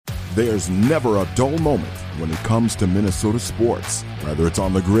There's never a dull moment when it comes to Minnesota sports. Whether it's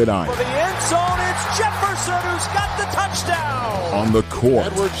on the gridiron, for the end zone, it's Jefferson who's got the touchdown. On the court,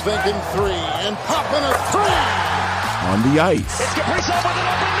 Edwards thinking three and popping a three. On the ice, it's Kaprizov with it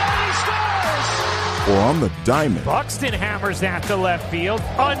open net, he scores. Or on the diamond. Buxton hammers that to left field.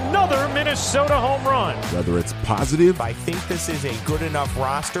 Another Minnesota home run. Whether it's positive, I think this is a good enough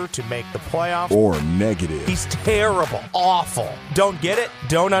roster to make the playoffs. Or negative. He's terrible, awful. Don't get it,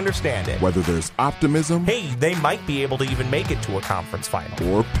 don't understand it. Whether there's optimism, hey, they might be able to even make it to a conference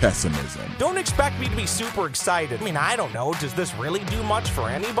final. Or pessimism. Don't expect me to be super excited. I mean, I don't know. Does this really do much for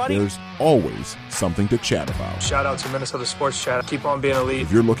anybody? There's always something to chat about. Shout out to Minnesota Sports Chat. Keep on being elite.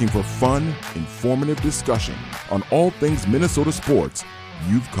 If you're looking for fun, informative discussion on all things Minnesota sports,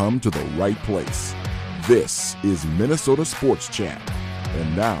 you've come to the right place. This is Minnesota Sports Chat.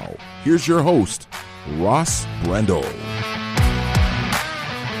 And now, here's your host, Ross Brendel.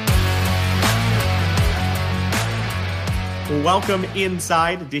 Welcome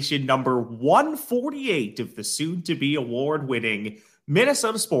inside edition number 148 of the soon-to-be award-winning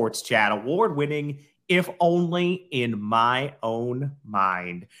Minnesota Sports Chat. Award-winning, if only in my own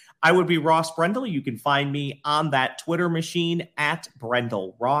mind. I would be Ross Brendel. You can find me on that Twitter machine at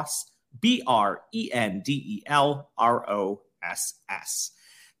Brendel Ross, BRENDELROSS.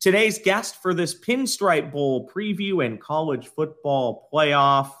 Today's guest for this Pinstripe Bowl preview and college football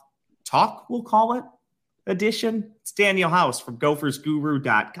playoff talk, we'll call it, edition. It's Daniel House from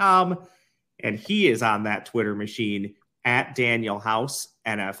GophersGuru.com, and he is on that Twitter machine at Daniel House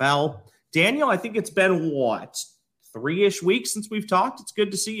NFL. Daniel, I think it's been, 3-ish weeks since we've talked? It's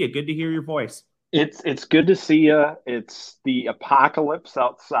good to see you. Good to hear your voice. It's good to see you. It's the apocalypse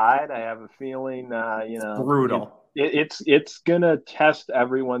outside. I have a feeling, brutal. It's gonna test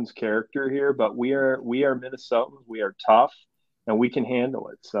everyone's character here, but we are Minnesotans. We are tough, and we can handle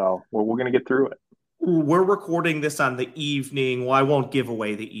it. So we're gonna get through it. We're recording this on the evening. Well, I won't give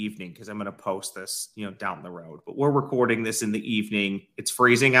away the evening because I'm going to post this, down the road. But we're recording this in the evening. It's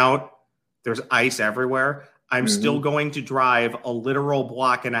freezing out. There's ice everywhere. I'm still going to drive a literal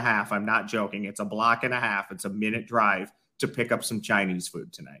block and a half. I'm not joking. It's a block and a half. It's a minute drive to pick up some Chinese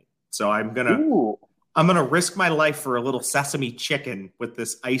food tonight. So I'm gonna risk my life for a little sesame chicken with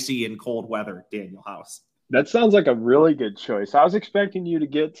this icy and cold weather, Daniel House. That sounds like a really good choice. I was expecting you to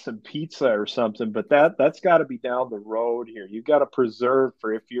get some pizza or something, but that's got to be down the road here. You've got to preserve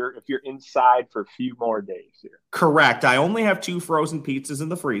for if you're inside for a few more days here. Correct. I only have 2 frozen pizzas in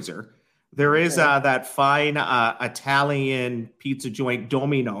the freezer. There is that fine Italian pizza joint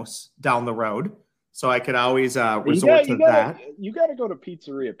Domino's down the road, so I could always resort to that. You got to go to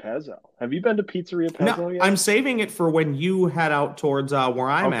Pizzeria Pezzo. Have you been to Pizzeria Pezzo yet? I'm saving it for when you head out towards where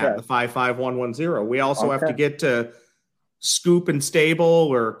I'm at, the 55110. We also have to get to Scoop and Stable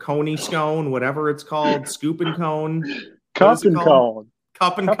or Coney Scone, whatever it's called, Scoop and Cone. Cup and Cone.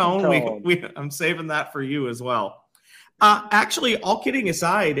 Cup and Cone. I'm saving that for you as well. Actually, all kidding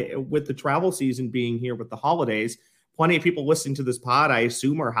aside, with the travel season being here with the holidays, plenty of people listening to this pod, I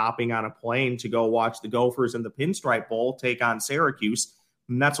assume, are hopping on a plane to go watch the Gophers in the Pinstripe Bowl take on Syracuse.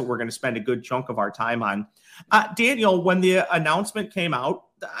 And that's what we're going to spend a good chunk of our time on. Daniel, when the announcement came out,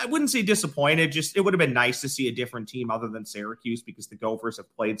 I wouldn't say disappointed. Just it would have been nice to see a different team other than Syracuse because the Gophers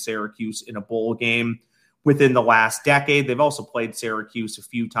have played Syracuse in a bowl game within the last decade. They've also played Syracuse a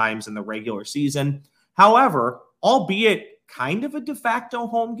few times in the regular season. However, albeit kind of a de facto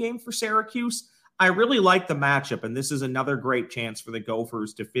home game for Syracuse, I really like the matchup, and this is another great chance for the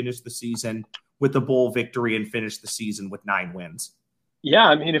Gophers to finish the season with a bowl victory and finish the season with 9 wins. Yeah,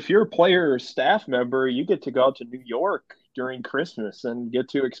 I mean, if you're a player or staff member, you get to go out to New York during Christmas and get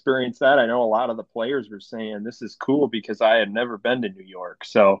to experience that. I know a lot of the players were saying this is cool because I had never been to New York.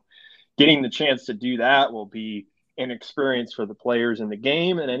 So getting the chance to do that will be an experience for the players in the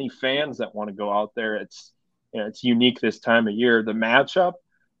game and any fans that want to go out there. It's unique this time of year. The matchup,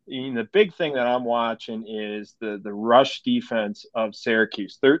 the big thing that I'm watching is the rush defense of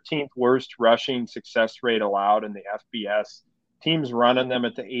Syracuse. 13th worst rushing success rate allowed in the FBS. Teams running them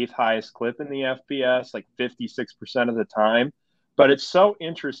at the 8th highest clip in the FBS, like 56% of the time. But it's so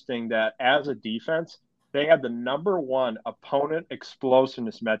interesting that as a defense, they had the number 1 opponent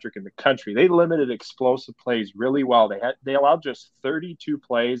explosiveness metric in the country. They limited explosive plays really well. They allowed just 32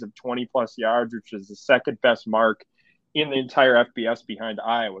 plays of 20-plus yards, which is the second best mark in the entire FBS behind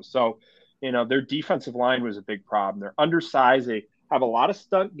Iowa. So, their defensive line was a big problem. They're undersized. They have a lot of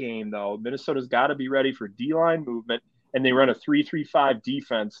stunt game, though. Minnesota's got to be ready for D-line movement, and they run a 3-3-5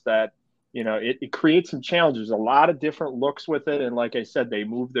 defense that, it creates some challenges. A lot of different looks with it, and like I said, they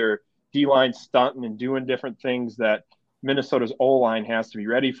move their D-line stunting and doing different things that Minnesota's O-line has to be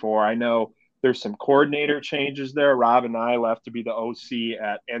ready for. I know there's some coordinator changes there. Rob and I left to be the OC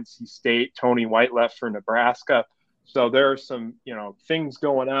at NC State. Tony White left for Nebraska. So there are some, things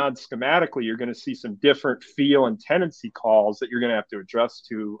going on schematically. You're going to see some different feel and tendency calls that you're going to have to adjust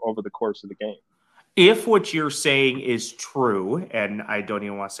to over the course of the game. If what you're saying is true, and I don't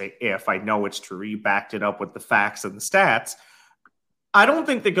even want to say if, I know it's true, you backed it up with the facts and the stats, I don't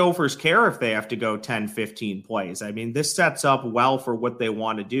think the Gophers care if they have to go 10, 15 plays. I mean, this sets up well for what they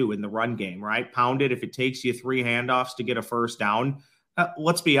want to do in the run game, right? Pound it if it takes you 3 handoffs to get a first down.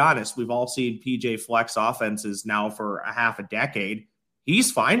 Let's be honest. We've all seen PJ Fleck's offenses now for a half a decade.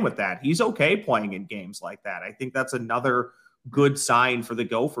 He's fine with that. He's okay playing in games like that. I think that's another good sign for the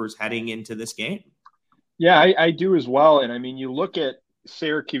Gophers heading into this game. Yeah, I do as well. And I mean, you look at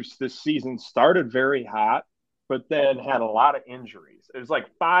Syracuse this season, started very hot, but then had a lot of injuries. It was like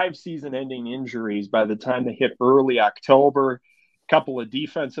 5 season-ending injuries by the time they hit early October. A couple of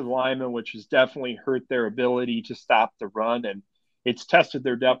defensive linemen, which has definitely hurt their ability to stop the run, and it's tested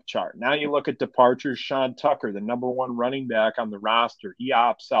their depth chart. Now you look at departures. Sean Tucker, the number 1 running back on the roster, he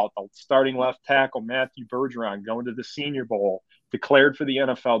opts out. The starting left tackle, Matthew Bergeron, going to the Senior Bowl, declared for the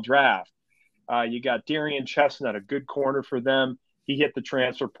NFL draft. You got Darian Chestnut, a good corner for them. He hit the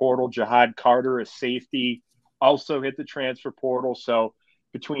transfer portal. Jihad Carter, a safety, also hit the transfer portal. So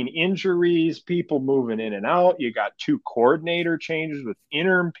between injuries, people moving in and out, you got 2 coordinator changes with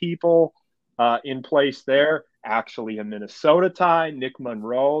interim people in place there. Actually, a Minnesota tie. Nick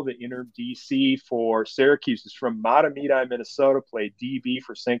Monroe, the interim DC for Syracuse, is from Matamidi, Minnesota, played DB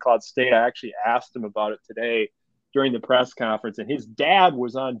for St. Cloud State. I actually asked him about it today during the press conference, and his dad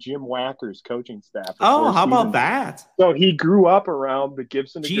was on Jim Wacker's coaching staff. Oh, how about that? So he grew up around the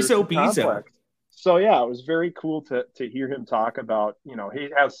Gibson complex. So yeah, it was very cool to hear him talk about, he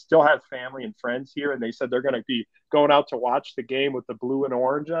still has family and friends here, and they said they're going to be going out to watch the game with the blue and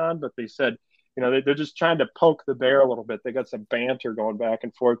orange on, but they said, they're just trying to poke the bear a little bit. They got some banter going back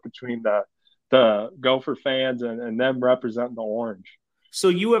and forth between the Gopher fans and them representing the orange. So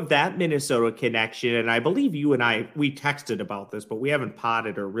you have that Minnesota connection, and I believe you and I, we texted about this, but we haven't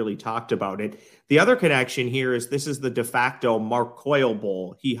potted or really talked about it. The other connection here is this is the de facto Mark Coyle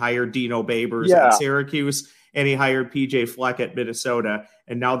Bowl. He hired Dino Babers at Syracuse, and he hired PJ Fleck at Minnesota,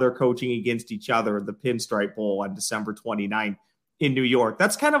 and now they're coaching against each other in the Pinstripe Bowl on December 29th in New York.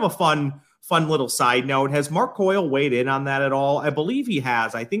 That's kind of a fun little side note. Has Mark Coyle weighed in on that at all? I believe he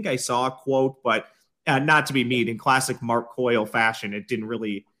has. I think I saw a quote, but not to be mean, in classic Mark Coyle fashion, it didn't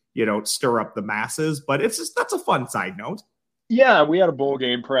really, stir up the masses, but that's a fun side note. Yeah, we had a bowl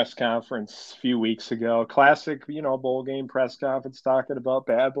game press conference a few weeks ago. Classic, bowl game press conference talking about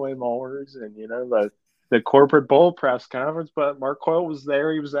bad boy mowers and, the corporate bowl press conference. But Mark Coyle was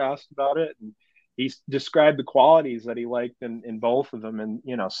there. He was asked about it, and he described the qualities that he liked in both of them,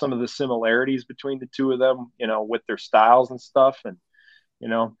 and, some of the similarities between the two of them, with their styles and stuff. And,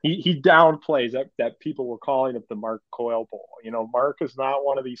 he downplays that people were calling it the Mark Coyle Bowl. Mark is not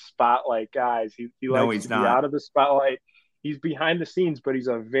one of these spotlight guys. He likes to be out of the spotlight. He's behind the scenes, but he's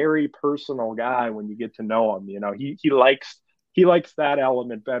a very personal guy when you get to know him. He likes that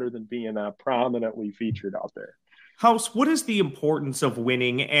element better than being prominently featured out there. House, what is the importance of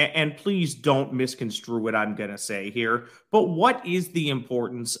winning? And please don't misconstrue what I'm going to say here, but what is the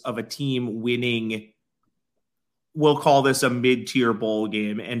importance of a team winning? We'll call this a mid-tier bowl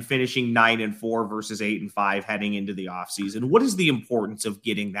game and finishing 9-4 versus 8-5 heading into the offseason. What is the importance of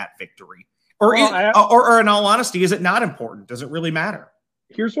getting that victory? Or in all honesty, is it not important? Does it really matter?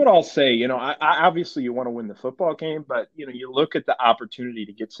 Here's what I'll say. I obviously you want to win the football game, but you look at the opportunity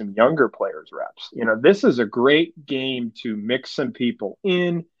to get some younger players reps. This is a great game to mix some people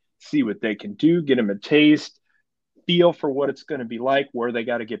in, see what they can do, get them a taste, feel for what it's going to be like, where they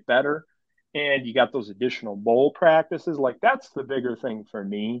got to get better. And you got those additional bowl practices. Like, that's the bigger thing for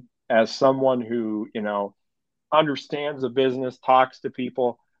me as someone who, understands the business, talks to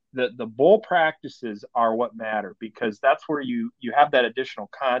people. The bowl practices are what matter, because that's where you have that additional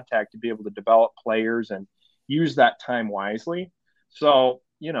contact to be able to develop players and use that time wisely. So,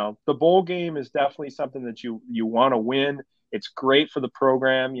 the bowl game is definitely something that you want to win. It's great for the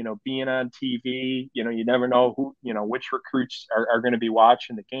program, being on TV. You never know who, which recruits are going to be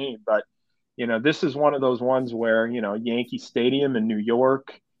watching the game. But this is one of those ones where, Yankee Stadium in New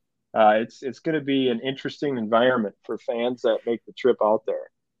York, it's going to be an interesting environment for fans that make the trip out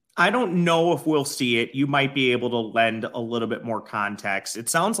there. I don't know if we'll see it. You might be able to lend a little bit more context. It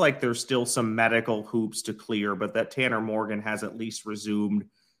sounds like there's still some medical hoops to clear, but that Tanner Morgan has at least resumed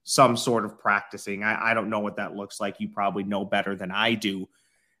some sort of practicing. I don't know what that looks like. You probably know better than I do.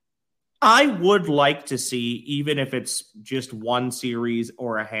 I would like to see, even if it's just one series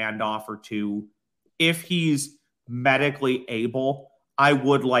or a handoff or two, if he's medically able, I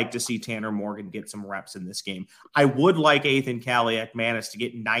would like to see Tanner Morgan get some reps in this game. I would like Ethan Kaliakmanis to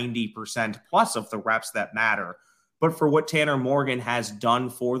get 90% plus of the reps that matter. But for what Tanner Morgan has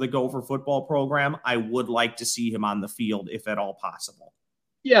done for the Gopher football program, I would like to see him on the field if at all possible.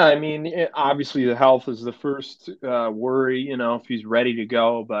 Yeah, I mean, obviously the health is the first worry, if he's ready to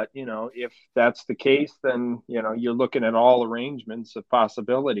go. But, if that's the case, then, you're looking at all arrangements of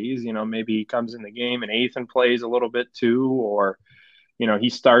possibilities. Maybe he comes in the game and Ethan plays a little bit too, or, he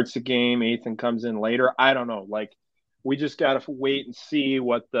starts the game, Ethan comes in later. I don't know. Like, we just got to wait and see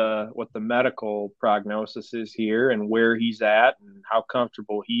what the medical prognosis is here and where he's at and how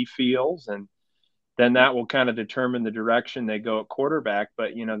comfortable he feels. And then that will kind of determine the direction they go at quarterback.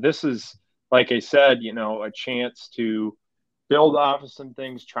 But, this is, like I said, a chance to build off of some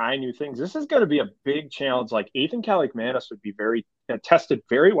things, try new things. This is going to be a big challenge. Like, Ethan Kaliakmanis would be tested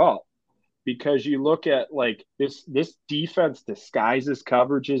very well, because you look at like this defense disguises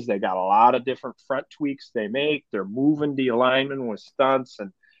coverages. They got a lot of different front tweaks they make. They're moving the alignment with stunts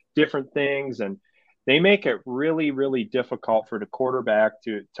and different things. And they make it really, really difficult for the quarterback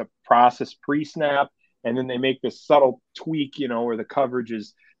to process pre-snap. And then they make this subtle tweak, where the coverage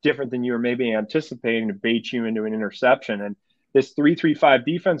is different than you were maybe anticipating to bait you into an interception. And this 3-3-5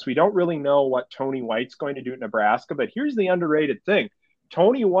 defense, we don't really know what Tony White's going to do at Nebraska. But here's the underrated thing.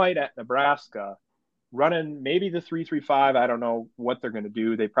 Tony White at Nebraska running maybe the 3-3-5. I don't know what they're going to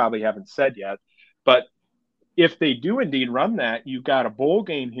do. They probably haven't said yet. But if they do indeed run that, you've got a bowl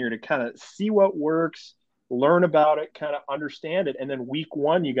game here to kind of see what works, learn about it, kind of understand it. And then week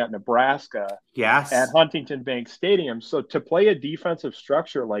 1, you got Nebraska at Huntington Bank Stadium. So to play a defensive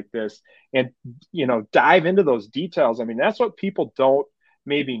structure like this and, dive into those details, I mean, that's what people don't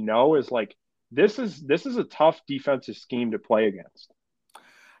maybe know is like, this is a tough defensive scheme to play against.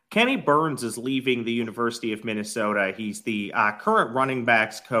 Kenny Burns is leaving the University of Minnesota. He's the current running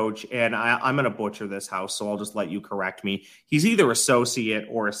backs coach, and I'm going to butcher this house, so I'll just let you correct me. He's either associate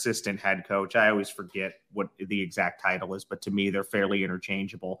or assistant head coach. I always forget what the exact title is, but to me, they're fairly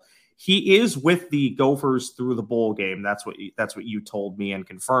interchangeable. He is with the Gophers through the bowl game. That's what you told me and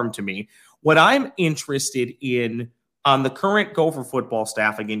confirmed to me. What I'm interested in on the current Gopher football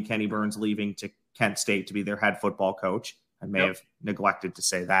staff, again, Kenny Burns leaving to Kent State to be their head football coach. I may have neglected to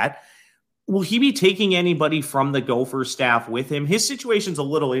say that. Will he be taking anybody from the Gopher staff with him? His situation's a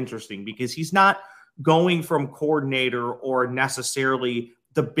little interesting because he's not going from coordinator or necessarily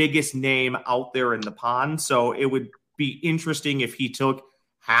the biggest name out there in the pond. So it would be interesting if he took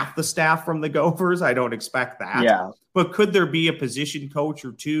half the staff from the Gophers. I don't expect that. Yeah. But could there be a position coach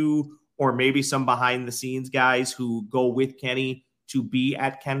or two, or maybe some behind the scenes guys who go with Kenny to be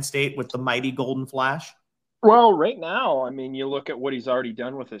at Kent State with the mighty Golden Flash? Well, right now, I mean, you look at what he's already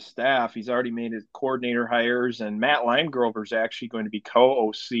done with his staff. He's already made his coordinator hires, and Matt Limegrover is actually going to be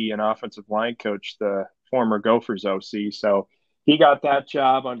co-OC and offensive line coach, the former Gophers OC. So he got that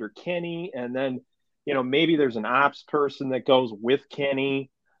job under Kenny, and then, maybe there's an ops person that goes with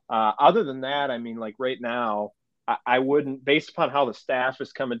Kenny. Other than that, I mean, like right now, I wouldn't, based upon how the staff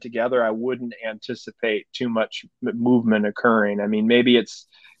is coming together, I wouldn't anticipate too much movement occurring. I mean, maybe it's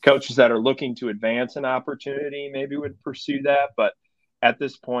coaches that are looking to advance an opportunity maybe would pursue that. But at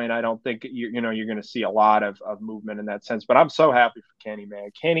this point, I don't think you're going to see a lot of movement in that sense. But I'm so happy for Kenny, man.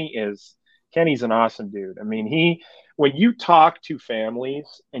 Kenny's an awesome dude. I mean, when you talk to families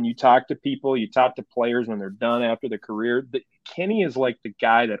and you talk to people, you talk to players when they're done after their career, Kenny is like the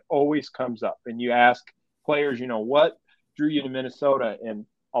guy that always comes up. And you ask players, what drew you to Minnesota? And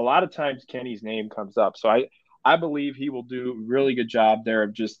a lot of times Kenny's name comes up. So I believe he will do a really good job there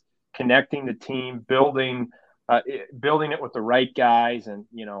of just connecting the team, building it with the right guys. And,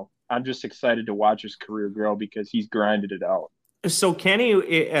 I'm just excited to watch his career grow because he's grinded it out. So Kenny,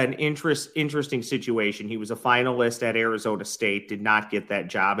 an interesting situation. He was a finalist at Arizona State, did not get that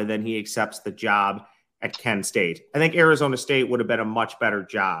job, and then he accepts the job at Kent State. I think Arizona State would have been a much better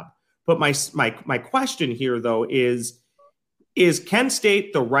job. But my question here, though, is Kent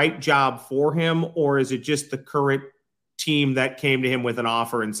State the right job for him, or is it just the current team that came to him with an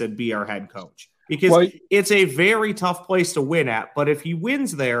offer and said, be our head coach? Because it's a very tough place to win at. But if he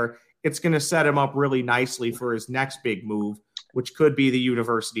wins there, it's going to set him up really nicely for his next big move, which could be the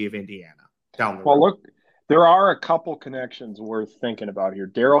University of Indiana down the road. Well, look, there are a couple connections worth thinking about here.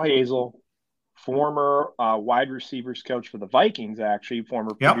 Darrell Hazel, former wide receivers coach for the Vikings, actually,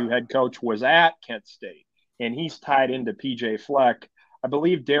 former Purdue head coach, was at Kent State, and he's tied into PJ Fleck. I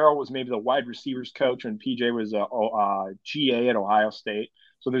believe Darrell was maybe the wide receivers coach when PJ was a GA at Ohio State.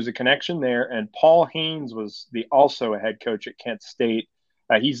 So there's a connection there. And Paul Haynes was also a head coach at Kent State.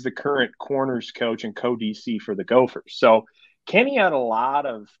 He's the current corners coach and co-DC for the Gophers. So Kenny had a lot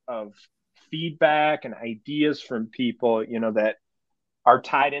of feedback and ideas from people, that are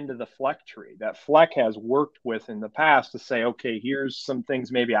tied into the Fleck tree that Fleck has worked with in the past to say, okay, here's some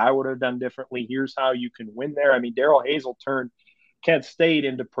things maybe I would have done differently. Here's how you can win there. I mean, Darrell Hazel turned Kent State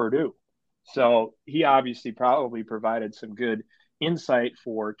into Purdue. So he obviously probably provided some good insight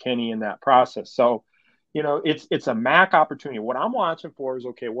for Kenny in that process. So, it's a MAC opportunity. What I'm watching for is,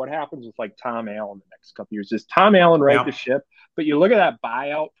 okay, what happens with like Tom Allen the next couple of years? Does Tom Allen right the ship? But you look at that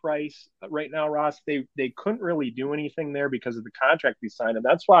buyout price right now, Ross, they couldn't really do anything there because of the contract they signed. And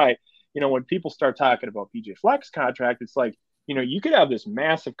that's why, when people start talking about PJ Fleck's contract, it's like, you could have this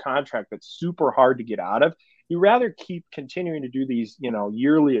massive contract that's super hard to get out of. You rather keep continuing to do these,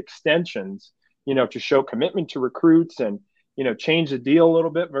 yearly extensions, to show commitment to recruits and, change the deal a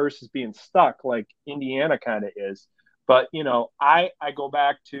little bit versus being stuck like Indiana kind of is. But, I go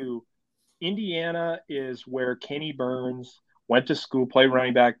back to Indiana is where Kenny Burns went to school, played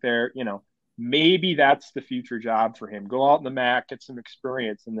running back there. Maybe that's the future job for him. Go out in the MAC, get some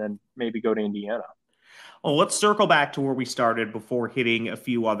experience, and then maybe go to Indiana. Well, let's circle back to where we started before hitting a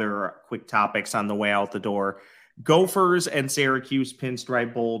few other quick topics on the way out the door. Gophers and Syracuse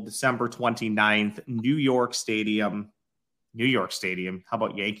Pinstripe Bowl, December 29th, New York Stadium. How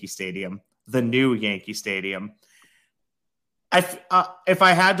about Yankee Stadium? The new Yankee Stadium. If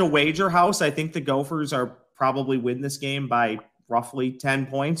I had to wager, House, I think the Gophers are probably win this game by roughly 10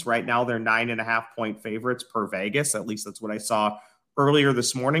 points. Right now, they're 9.5-point favorites per Vegas. At least that's what I saw earlier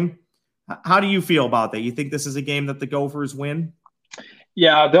this morning. How do you feel about that? You think this is a game that the Gophers win?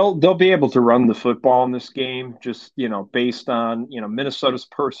 Yeah, they'll be able to run the football in this game, just, based on, Minnesota's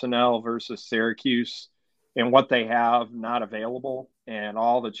personnel versus Syracuse and what they have not available and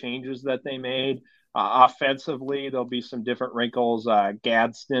all the changes that they made. Offensively, there'll be some different wrinkles.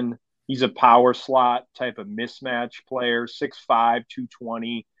 Gadsden, he's a power slot type of mismatch player, 6'5",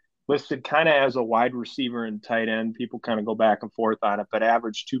 220, listed kind of as a wide receiver and tight end. People kind of go back and forth on it, but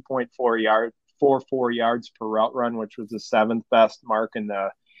averaged 2.44 yards per route run, which was the 7th best mark in the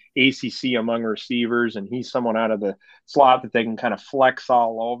ACC among receivers. And he's someone out of the slot that they can kind of flex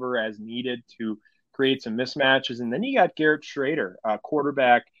all over as needed to create some mismatches. And then you got Garrett Schrader, a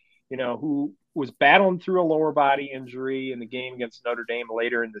quarterback, who was battling through a lower body injury in the game against Notre Dame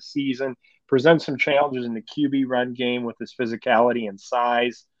later in the season, presents some challenges in the QB run game with his physicality and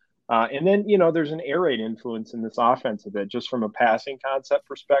size. And then, there's an air raid influence in this offense a bit, just from a passing concept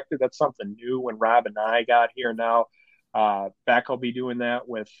perspective. That's something new when Rob and I got here now. Beck will be doing that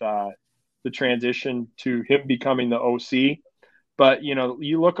with the transition to him becoming the OC. But,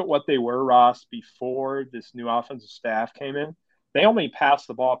 you look at what they were, Ross, before this new offensive staff came in. They only passed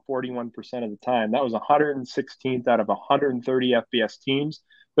the ball 41% of the time. That was 116th out of 130 FBS teams.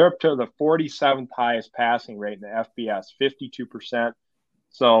 They're up to the 47th highest passing rate in the FBS, 52%.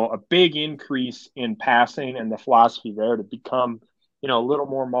 So a big increase in passing and the philosophy there to become, a little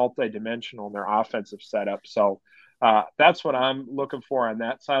more multidimensional in their offensive setup. So that's what I'm looking for on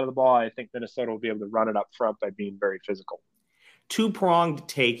that side of the ball. I think Minnesota will be able to run it up front by being very physical. Two-pronged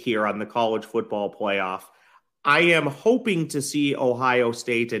take here on the college football playoff. I am hoping to see Ohio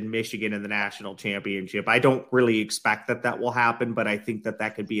State and Michigan in the national championship. I don't really expect that will happen, but I think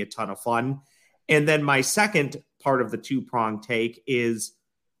that could be a ton of fun. And then my second part of the two-pronged take is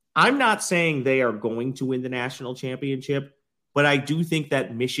I'm not saying they are going to win the national championship, but I do think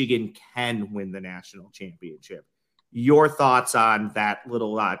that Michigan can win the national championship. Your thoughts on that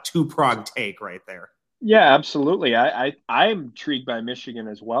little two-pronged take right there? Yeah, absolutely. I'm intrigued by Michigan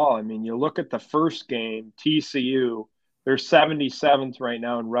as well. I mean, you look at the first game, TCU, they're 77th right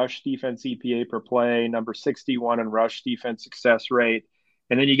now in rush defense EPA per play, number 61 in rush defense success rate.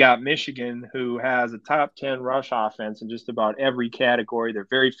 And then you got Michigan, who has a top 10 rush offense in just about every category. They're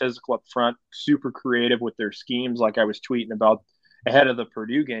very physical up front, super creative with their schemes, like I was tweeting about ahead of the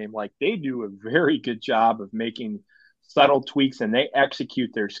Purdue game. Like, they do a very good job of making subtle tweaks, and they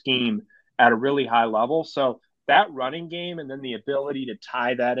execute their scheme at a really high level. So that running game and then the ability to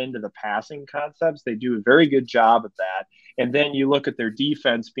tie that into the passing concepts, they do a very good job of that. And then you look at their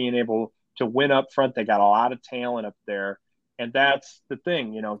defense being able to win up front. They got a lot of talent up there. And that's the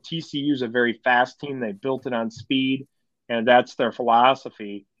thing, TCU is a very fast team. They built it on speed, and that's their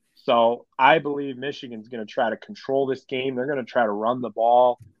philosophy. So I believe Michigan's going to try to control this game. They're going to try to run the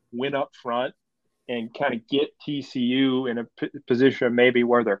ball, win up front, and kind of get TCU in a position maybe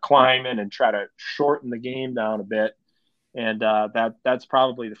where they're climbing and try to shorten the game down a bit. And that's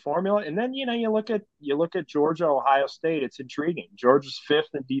probably the formula. And then, you look at Georgia, Ohio State, it's intriguing. Georgia's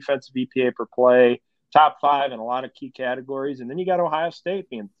 5th in defensive EPA per play, top 5 in a lot of key categories. And then you got Ohio State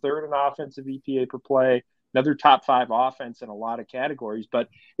being 3rd in offensive EPA per play, another top 5 offense in a lot of categories. But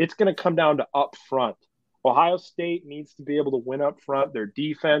it's going to come down to up front. Ohio State needs to be able to win up front. Their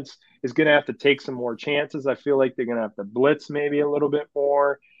defense is going to have to take some more chances. I feel like they're going to have to blitz maybe a little bit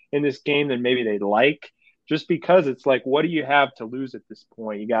more in this game than maybe they'd like. Just because it's like, what do you have to lose at this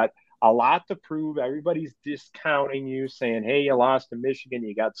point? You got a lot to prove. Everybody's discounting you, saying, hey, you lost to Michigan.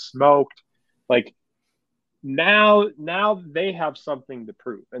 You got smoked. Like, now they have something to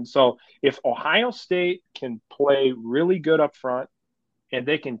prove. And so if Ohio State can play really good up front and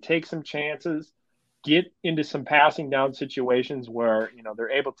they can take some chances, get into some passing down situations where,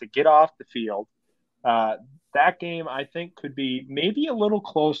 they're able to get off the field, that game, I think, could be maybe a little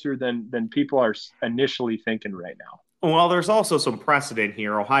closer than people are initially thinking right now. Well, there's also some precedent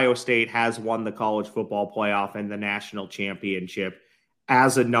here. Ohio State has won the college football playoff and the national championship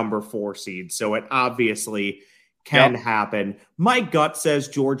as a number 4 seed. So it obviously can happen. My gut says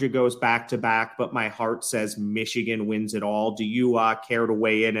Georgia goes back-to-back, but my heart says Michigan wins it all. Do you care to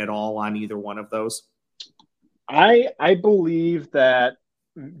weigh in at all on either one of those? I believe that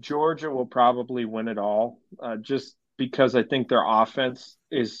Georgia will probably win it all, just because I think their offense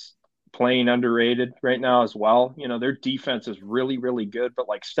is playing underrated right now as well. Their defense is really, really good, but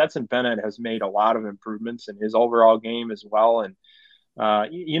like Stetson Bennett has made a lot of improvements in his overall game as well. And,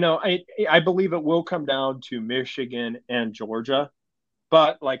 I believe it will come down to Michigan and Georgia.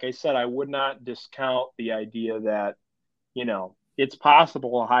 But like I said, I would not discount the idea that, it's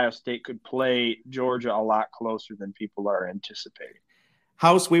possible Ohio State could play Georgia a lot closer than people are anticipating.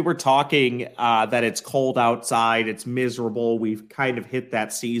 House, we were talking that it's cold outside, it's miserable. We've kind of hit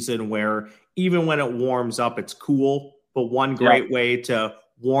that season where even when it warms up, it's cool. But one great way to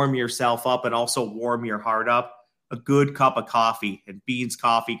warm yourself up and also warm your heart up, a good cup of coffee at Beans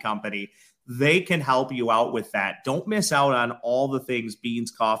Coffee Company. They can help you out with that. Don't miss out on all the things Beans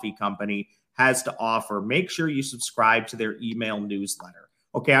Coffee Company has to offer. Make sure you subscribe to their email newsletter.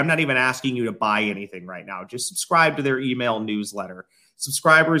 Okay, I'm not even asking you to buy anything right now. Just subscribe to their email newsletter.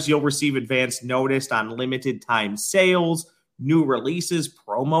 Subscribers, you'll receive advance notice on limited time sales, new releases,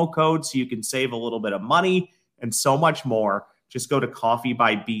 promo codes so you can save a little bit of money, and so much more. Just go to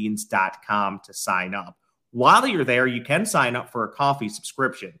coffeebybeans.com to sign up. While you're there, you can sign up for a coffee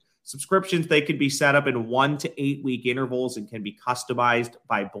subscription. Subscriptions, they can be set up in 1 to 8 week intervals and can be customized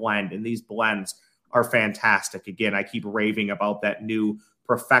by blend. And these blends are fantastic. Again, I keep raving about that new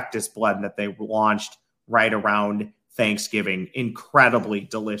Perfectus blend that they launched right around Thanksgiving. Incredibly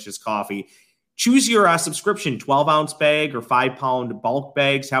delicious coffee. Choose your subscription, 12-ounce bag or 5-pound bulk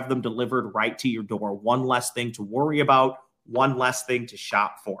bags. Have them delivered right to your door. One less thing to worry about, one less thing to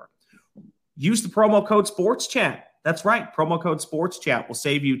shop for. Use the promo code SportsChat. That's right. Promo code SportsChat will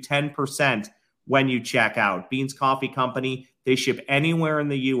save you 10% when you check out. Beans Coffee Company, they ship anywhere in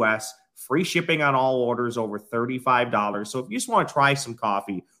the U.S., free shipping on all orders over $35. So if you just want to try some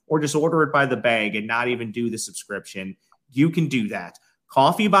coffee or just order it by the bag and not even do the subscription, you can do that.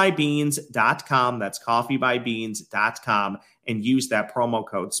 Coffeebybeans.com. That's coffeebybeans.com, and use that promo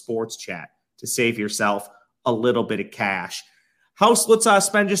code SportsChat to save yourself a little bit of cash. House, let's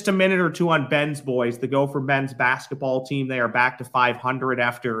spend just a minute or two on Ben's boys, the Gopher men's basketball team. They are back to 500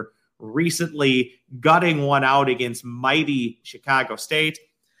 after recently gutting one out against mighty Chicago State.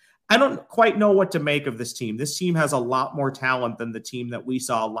 I don't quite know what to make of this team. This team has a lot more talent than the team that we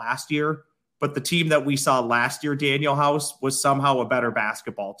saw last year, but the team that we saw last year, Daniel House, was somehow a better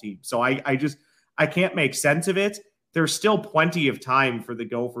basketball team. So I can't make sense of it. There's still plenty of time for the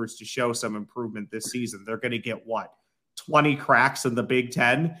Gophers to show some improvement this season. They're going to get 20 cracks in the Big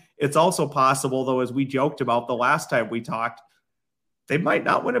Ten. It's also possible, though, as we joked about the last time we talked, they might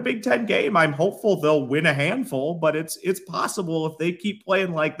not win a Big Ten game. I'm hopeful they'll win a handful, but it's possible if they keep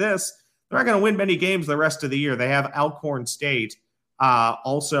playing like this, they're not going to win many games the rest of the year. They have Alcorn State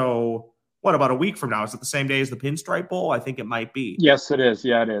also, about a week from now? Is it the same day as the Pinstripe Bowl? I think it might be. Yes, it is.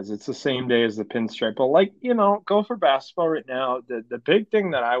 Yeah, it is. It's the same day as the Pinstripe Bowl. Gopher basketball right now, the big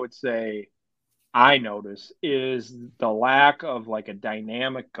thing that I would say I notice is the lack of a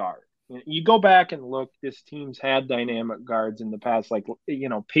dynamic guard. You go back and look, this team's had dynamic guards in the past,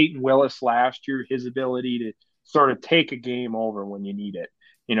 Peyton Willis last year, his ability to sort of take a game over when you need it,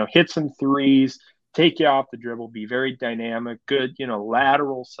 hit some threes, take you off the dribble, be very dynamic, good,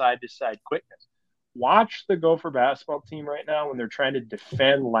 lateral side-to-side quickness. Watch the Gopher basketball team right now when they're trying to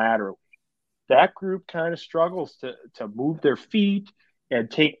defend laterally. That group kind of struggles to move their feet and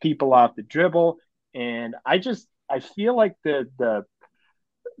take people off the dribble. And I I feel like the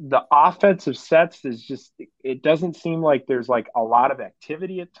offensive sets is just, it doesn't seem like there's like a lot of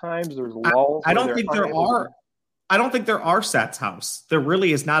activity at times. There's lulls. I don't think there are. I don't think there are sets, House. There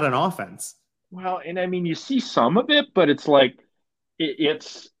really is not an offense. Well, and I mean, you see some of it, but it's like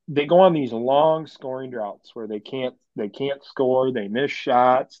they go on these long scoring droughts where they can't score, they miss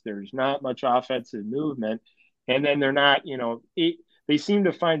shots, there's not much offensive movement, and then they're not, they seem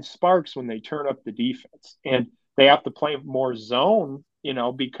to find sparks when they turn up the defense, and they have to play more zone,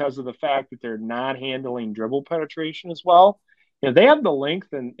 because of the fact that they're not handling dribble penetration as well. They have the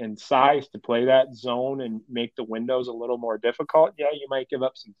length and size to play that zone and make the windows a little more difficult. Yeah, you might give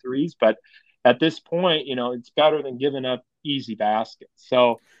up some threes, but at this point, it's better than giving up easy baskets.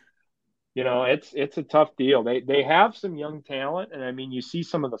 So, it's a tough deal. They have some young talent, and I mean, you see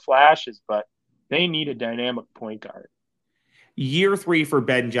some of the flashes, but they need a dynamic point guard. Year 3 for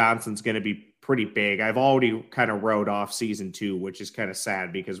Ben Johnson's going to be pretty big. I've already kind of wrote off season 2, which is kind of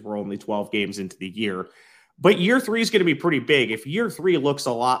sad because we're only 12 games into the year. But year 3 is going to be pretty big. If year 3 looks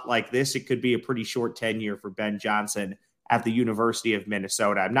a lot like this, it could be a pretty short tenure for Ben Johnson at the University of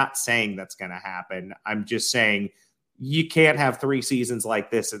Minnesota. I'm not saying that's going to happen. I'm just saying you can't have 3 seasons like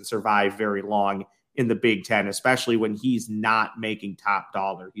this and survive very long in the Big Ten, especially when he's not making top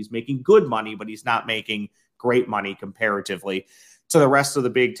dollar. He's making good money, but he's not making great money comparatively to the rest of the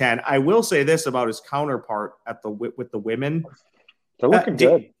Big Ten. I will say this about his counterpart with the women. They're looking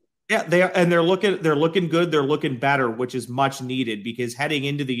good. Yeah, they're looking good. They're looking better, which is much needed because heading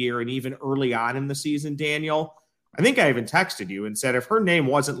into the year and even early on in the season, Daniel, I think I even texted you and said if her name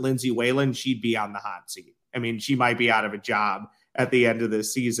wasn't Lindsay Whalen, she'd be on the hot seat. I mean, she might be out of a job at the end of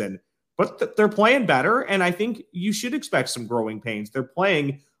this season, but they're playing better, and I think you should expect some growing pains. They're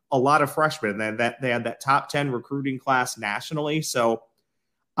playing a lot of freshmen, and they had that top 10 recruiting class nationally, so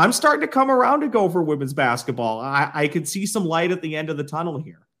I'm starting to come around to Gopher women's basketball. I could see some light at the end of the tunnel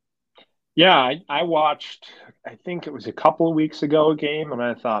here. Yeah, I watched, I think it was a couple of weeks ago, a game, and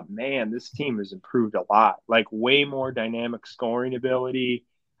I thought, man, this team has improved a lot. Like way more dynamic scoring ability.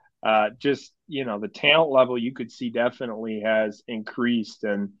 The talent level you could see definitely has increased.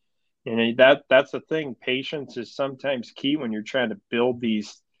 And that's the thing. Patience is sometimes key when you're trying to build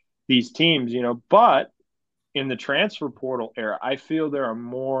these teams, but in the transfer portal era, I feel there are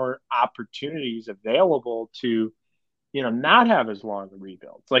more opportunities available to not have as long a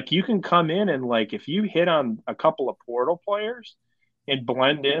rebuilds. Like you can come in and like, if you hit on a couple of portal players and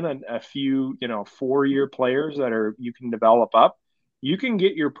blend in a few, 4-year players that you can develop up, you can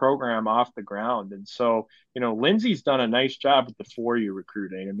get your program off the ground. And so, Lindsay's done a nice job with the 4-year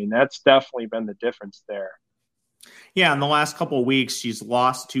recruiting. I mean, that's definitely been the difference there. Yeah. In the last couple of weeks, she's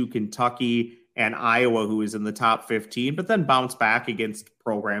lost to Kentucky and Iowa, who is in the top 15, but then bounced back against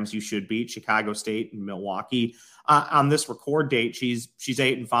programs you should beat, Chicago State and Milwaukee. On this record date, she's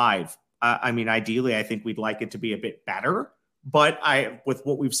 8-5. I mean, ideally, I think we'd like it to be a bit better, but with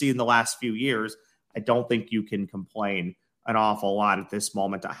what we've seen in the last few years, I don't think you can complain an awful lot at this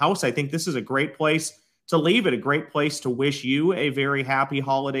moment. House, I think this is a great place to leave it, a great place to wish you a very happy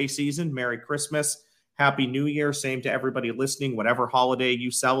holiday season. Merry Christmas. Happy New Year. Same to everybody listening, whatever holiday you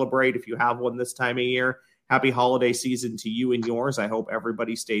celebrate. If you have one this time of year, happy holiday season to you and yours. I hope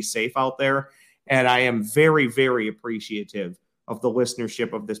everybody stays safe out there. And I am very, very appreciative of the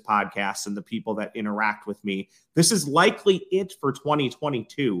listenership of this podcast and the people that interact with me. This is likely it for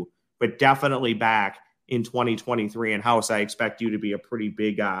 2022, but definitely back in 2023. And House, I expect you to be a pretty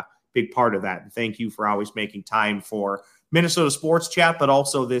big part of that. And thank you for always making time for Minnesota Sports Chat, but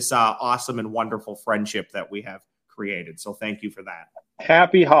also this awesome and wonderful friendship that we have created. So thank you for that.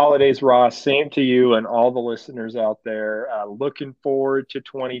 Happy holidays, Ross. Same to you and all the listeners out there. Looking forward to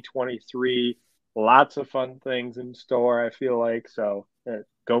 2023. Lots of fun things in store, I feel like. So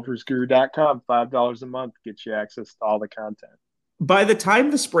gophersguru.com, $5 a month gets you access to all the content. By the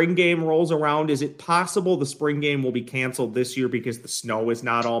time the spring game rolls around, is it possible the spring game will be canceled this year because the snow is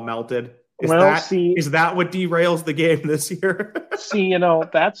not all melted? Is that what derails the game this year?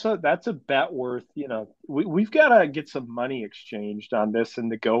 That's a bet worth, we've got to get some money exchanged on this in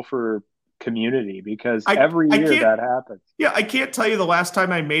the Gopher community because every year that happens. Yeah, I can't tell you the last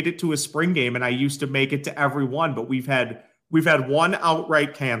time I made it to a spring game, and I used to make it to every one, but we've had one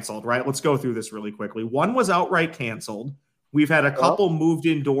outright canceled, right? Let's go through this really quickly. One was outright canceled. We've had a couple moved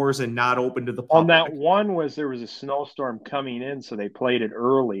indoors and not open to the public. On that one there was a snowstorm coming in, so they played it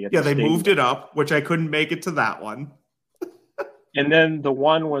early. They moved it up, which I couldn't make it to that one. And then the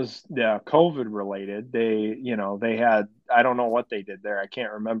one was COVID related. They had, I don't know what they did there. I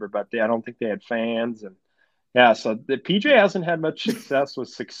can't remember, but I don't think they had fans. And Yeah, so the PJ hasn't had much success with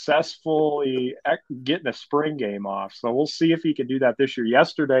successfully getting a spring game off. So we'll see if he can do that this year.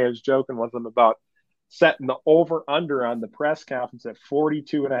 Yesterday, I was joking with him about setting the over-under on the press conference at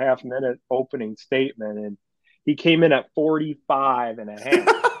 42.5-minute opening statement, and he came in at 45.5.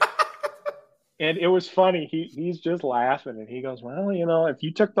 And it was funny. He's just laughing, and he goes, well, if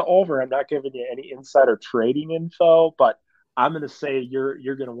you took the over, I'm not giving you any insider trading info, but I'm going to say you're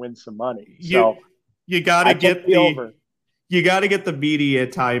going to win some money. So you got to get the over. You got to get the media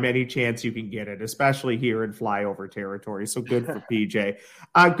time any chance you can get it, especially here in flyover territory. So good for PJ.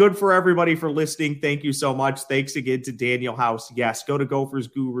 Good for everybody for listening. Thank you so much. Thanks again to Daniel House. Yes, go to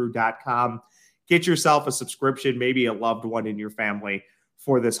gophersguru.com. Get yourself a subscription, maybe a loved one in your family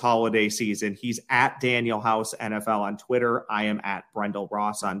for this holiday season. He's at Daniel House NFL on Twitter. I am at Brendel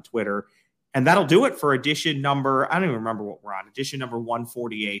Ross on Twitter. And that'll do it for edition number, I don't even remember what we're on, edition number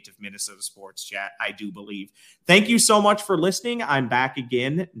 148 of Minnesota Sports Chat, I do believe. Thank you so much for listening. I'm back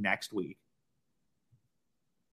again next week.